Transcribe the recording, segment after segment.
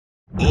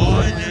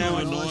I am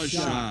a nice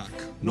shark,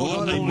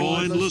 not a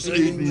mindless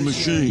eating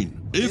machine.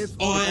 If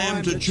I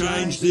am to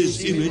change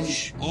this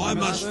image, I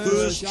must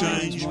first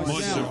change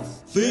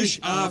myself. Fish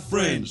are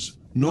friends,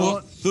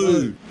 not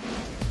food.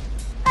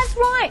 That's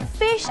right,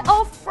 fish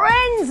are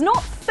friends,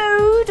 not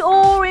food,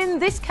 or in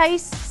this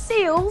case,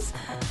 seals.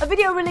 A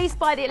video released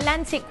by the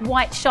Atlantic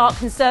White Shark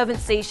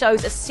Conservancy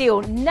shows a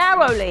seal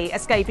narrowly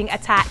escaping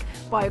attack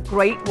by a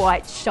great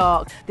white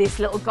shark. This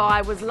little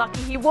guy was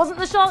lucky he wasn't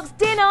the shark's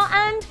dinner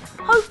and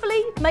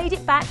hopefully made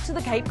it back to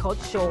the Cape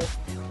Cod shore.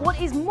 What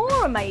is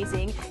more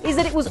amazing is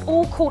that it was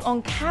all caught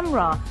on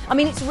camera. I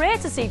mean, it's rare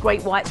to see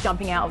great whites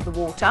jumping out of the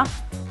water.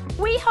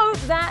 We hope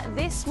that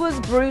this was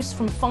Bruce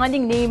from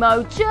Finding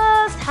Nemo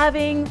just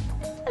having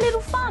a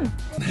little fun.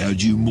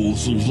 How'd you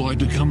morsels like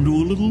to come to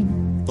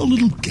a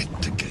little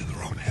get-together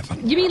I'm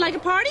having? You mean like a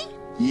party?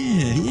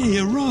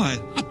 Yeah, right.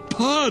 A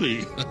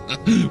party.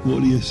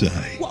 What do you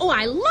say? Oh,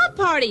 I love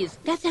parties.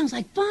 That sounds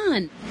like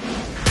fun.